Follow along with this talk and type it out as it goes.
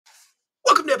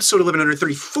Episode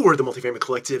 1134 of the Multifamily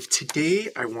Collective. Today,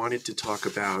 I wanted to talk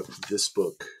about this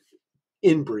book.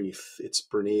 In brief, it's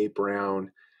Brené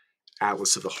Brown,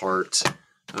 Atlas of the Heart.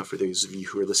 For those of you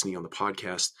who are listening on the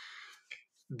podcast,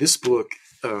 this book,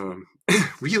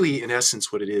 really, in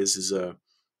essence, what it is a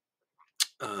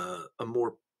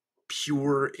more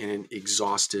pure and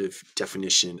exhaustive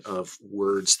definition of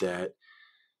words that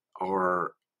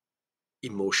are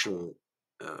emotional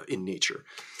in nature.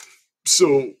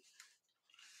 So,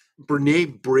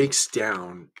 Brené breaks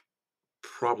down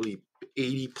probably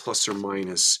 80 plus or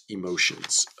minus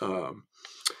emotions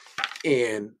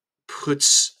and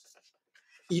puts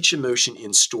each emotion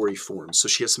in story form. So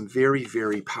she has some very,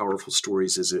 very powerful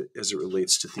stories as it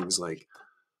relates to things like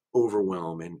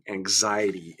overwhelm and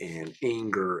anxiety and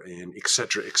anger and et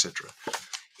cetera, et cetera.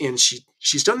 And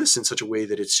she's done this in such a way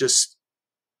that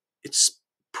it's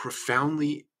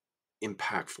profoundly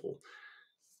impactful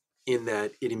in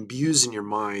that it imbues in your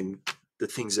mind the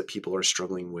things that people are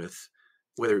struggling with,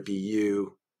 whether it be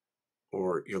you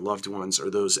or your loved ones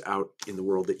or those out in the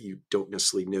world that you don't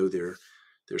necessarily know their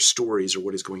stories or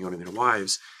what is going on in their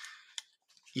lives.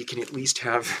 You can at least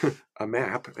have a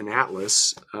map, an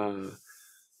atlas of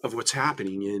what's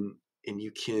happening, and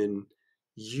you can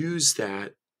use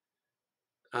that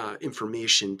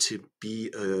information to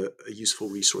be a useful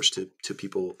resource to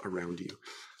people around you.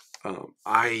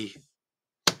 I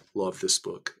love this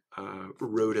book.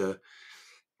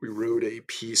 We wrote a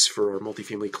piece for our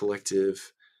Multifamily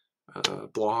Collective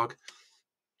blog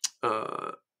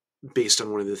based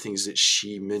on one of the things that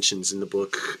she mentions in the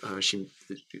book.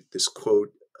 This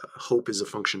quote, "Hope is a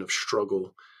function of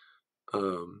struggle."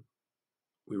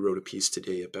 We wrote a piece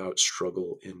today about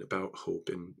struggle and about hope,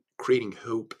 and creating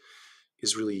hope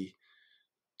is really,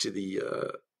 to the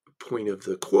point of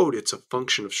the quote, it's a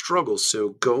function of struggle. So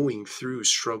going through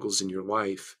struggles in your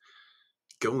life,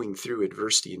 going through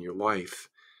adversity in your life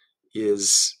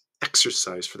is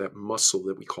exercise for that muscle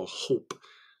that we call hope.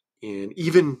 And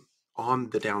even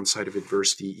on the downside of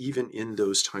adversity, even in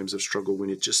those times of struggle when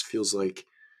it just feels like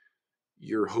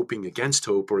you're hoping against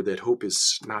hope or that hope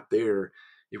is not there,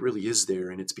 it really is there,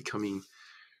 and it's becoming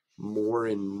more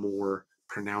and more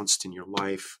pronounced in your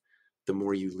life the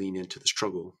more you lean into the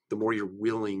struggle, the more you're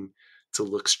willing to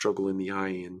look struggle in the eye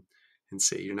and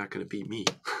say, you're not going to beat me.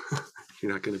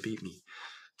 You're not going to beat me.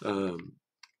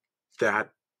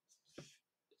 That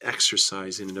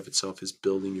exercise in and of itself is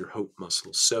building your hope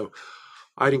muscles. So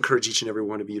I'd encourage each and every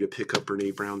one of you to pick up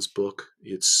Brené Brown's book.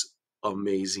 It's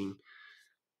amazing.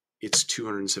 It's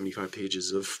 275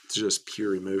 pages of just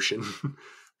pure emotion,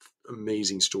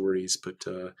 amazing stories. But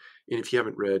and if you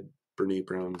haven't read Brené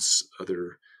Brown's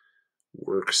other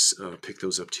works, pick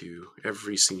those up too.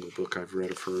 Every single book I've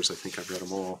read of hers, I think I've read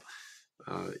them all,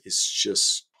 is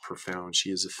just profound.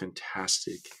 She is a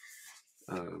fantastic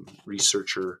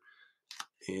researcher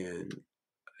and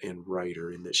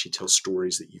writer, in that she tells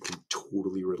stories that you can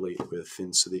totally relate with,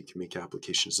 and so that you can make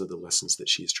applications of the lessons that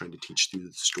she is trying to teach through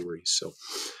the stories. So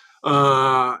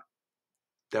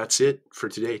that's it for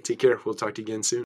today. Take care. We'll talk to you again soon.